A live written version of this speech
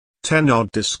10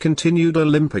 odd discontinued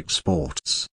Olympic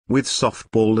sports, with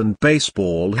softball and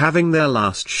baseball having their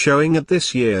last showing at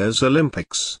this year's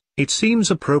Olympics. It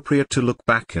seems appropriate to look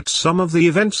back at some of the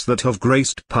events that have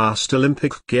graced past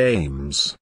Olympic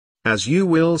Games. As you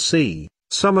will see,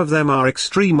 some of them are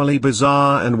extremely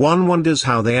bizarre and one wonders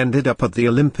how they ended up at the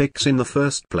Olympics in the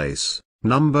first place.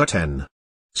 Number 10.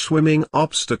 Swimming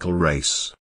obstacle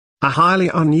race. A highly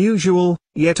unusual,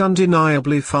 yet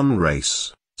undeniably fun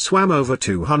race, swam over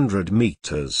 200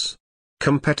 meters.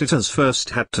 Competitors first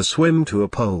had to swim to a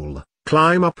pole,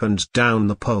 climb up and down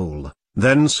the pole,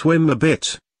 then swim a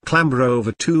bit, clamber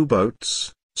over 2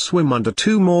 boats, swim under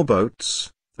 2 more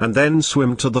boats, and then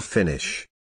swim to the finish.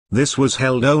 This was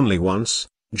held only once,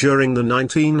 during the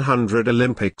 1900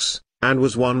 Olympics, and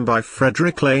was won by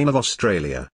Frederick Lane of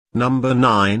Australia. Number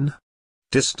 9.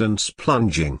 Distance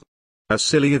plunging. A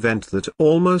silly event that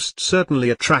almost certainly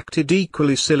attracted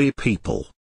equally silly people.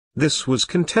 This was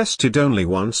contested only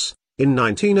once, in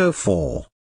 1904.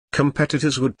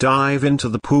 Competitors would dive into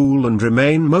the pool and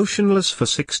remain motionless for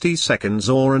 60 seconds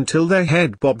or until their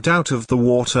head bobbed out of the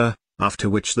water, after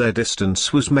which their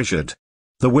distance was measured.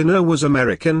 The winner was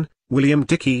American, William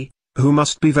Dickey, who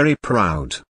must be very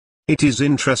proud. It is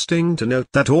interesting to note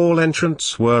that all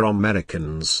entrants were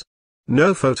Americans.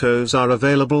 No photos are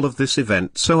available of this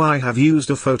event, so I have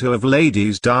used a photo of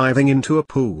ladies diving into a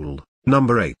pool.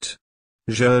 Number 8.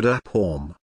 Jeu de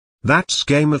Paume. That's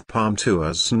game of palm to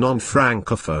us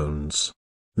non-francophones.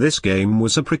 This game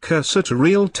was a precursor to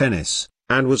real tennis,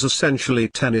 and was essentially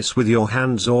tennis with your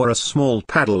hands or a small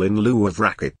paddle in lieu of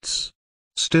rackets.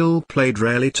 Still played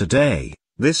rarely today,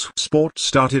 this sport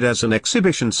started as an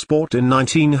exhibition sport in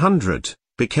 1900,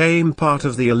 became part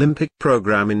of the Olympic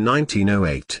program in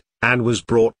 1908, and was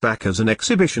brought back as an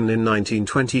exhibition in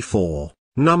 1924.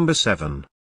 Number 7.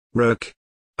 Roque.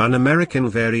 An American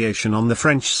variation on the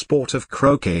French sport of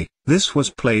croquet, this was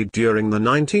played during the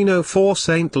 1904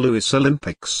 St. Louis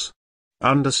Olympics.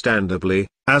 Understandably,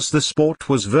 as the sport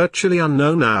was virtually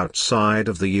unknown outside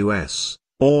of the US,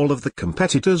 all of the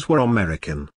competitors were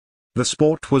American. The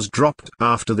sport was dropped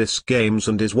after this games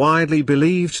and is widely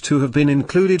believed to have been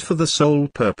included for the sole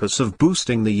purpose of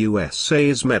boosting the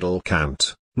USA's medal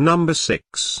count. Number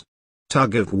 6.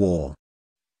 Tug of War.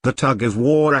 The Tug of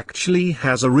War actually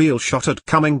has a real shot at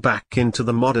coming back into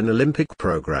the modern Olympic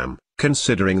program,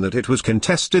 considering that it was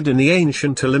contested in the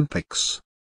ancient Olympics.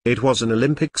 It was an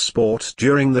Olympic sport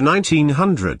during the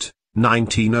 1900,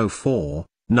 1904,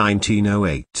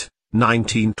 1908,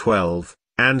 1912,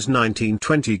 and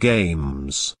 1920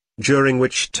 games, during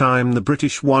which time the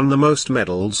British won the most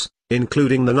medals,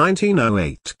 including the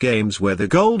 1908 games where the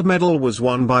gold medal was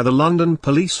won by the London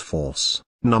Police Force.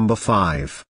 Number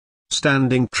 5.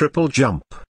 Standing triple jump.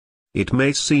 It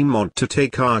may seem odd to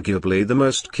take arguably the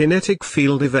most kinetic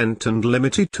field event and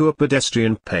limit it to a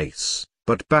pedestrian pace,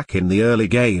 but back in the early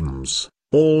games,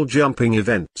 all jumping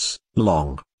events,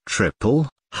 long, triple,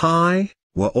 high,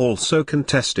 were also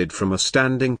contested from a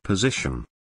standing position.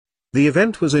 The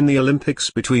event was in the Olympics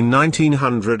between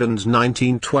 1900 and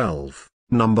 1912.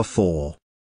 Number 4.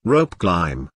 Rope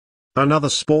climb. Another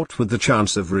sport with the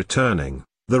chance of returning.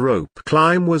 The rope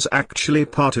climb was actually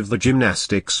part of the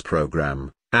gymnastics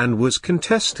program, and was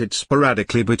contested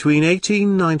sporadically between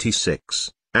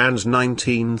 1896 and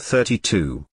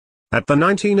 1932. At the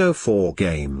 1904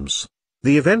 Games,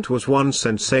 the event was won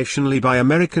sensationally by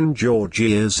American George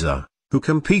Earza, who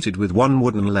competed with one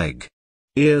wooden leg.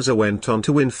 Earza went on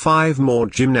to win 5 more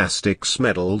gymnastics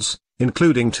medals,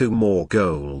 including 2 more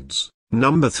golds.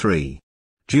 Number 3.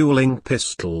 Dueling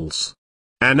pistols.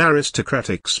 An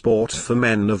aristocratic sport for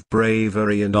men of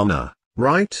bravery and honor,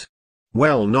 right?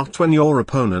 Well, not when your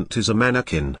opponent is a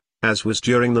mannequin, as was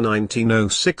during the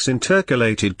 1906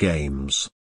 intercalated games.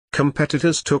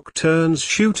 Competitors took turns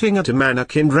shooting at a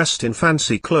mannequin dressed in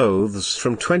fancy clothes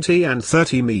from 20 and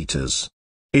 30 meters.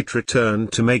 It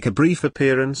returned to make a brief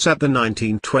appearance at the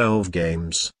 1912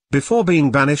 games, before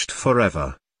being banished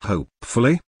forever,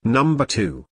 hopefully. Number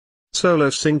 2. Solo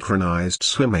synchronized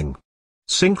swimming.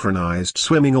 Synchronized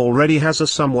swimming already has a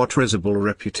somewhat risible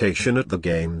reputation at the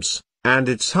games, and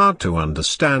it's hard to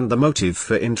understand the motive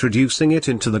for introducing it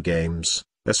into the games,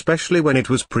 especially when it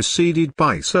was preceded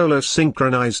by solo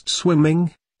synchronized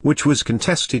swimming, which was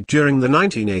contested during the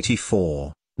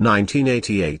 1984,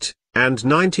 1988, and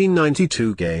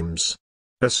 1992 games.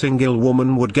 A single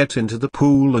woman would get into the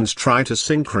pool and try to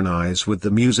synchronize with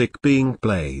the music being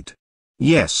played.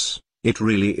 Yes, it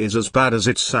really is as bad as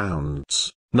it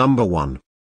sounds. Number 1.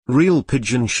 Real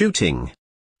pigeon shooting.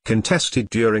 Contested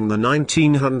during the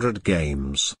 1900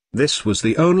 games, this was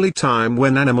the only time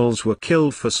when animals were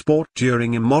killed for sport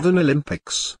during a modern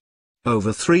Olympics.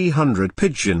 Over 300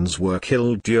 pigeons were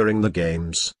killed during the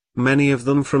games, many of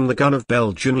them from the gun of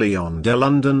Belgian Leon de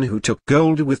London, who took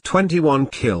gold with 21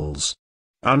 kills.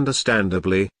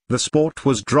 Understandably, the sport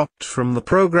was dropped from the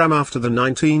program after the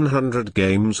 1900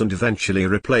 games and eventually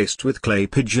replaced with clay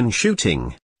pigeon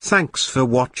shooting. Thanks for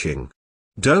watching.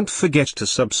 Don't forget to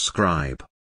subscribe.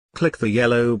 Click the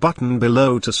yellow button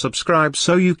below to subscribe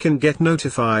so you can get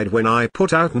notified when I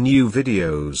put out new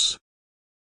videos.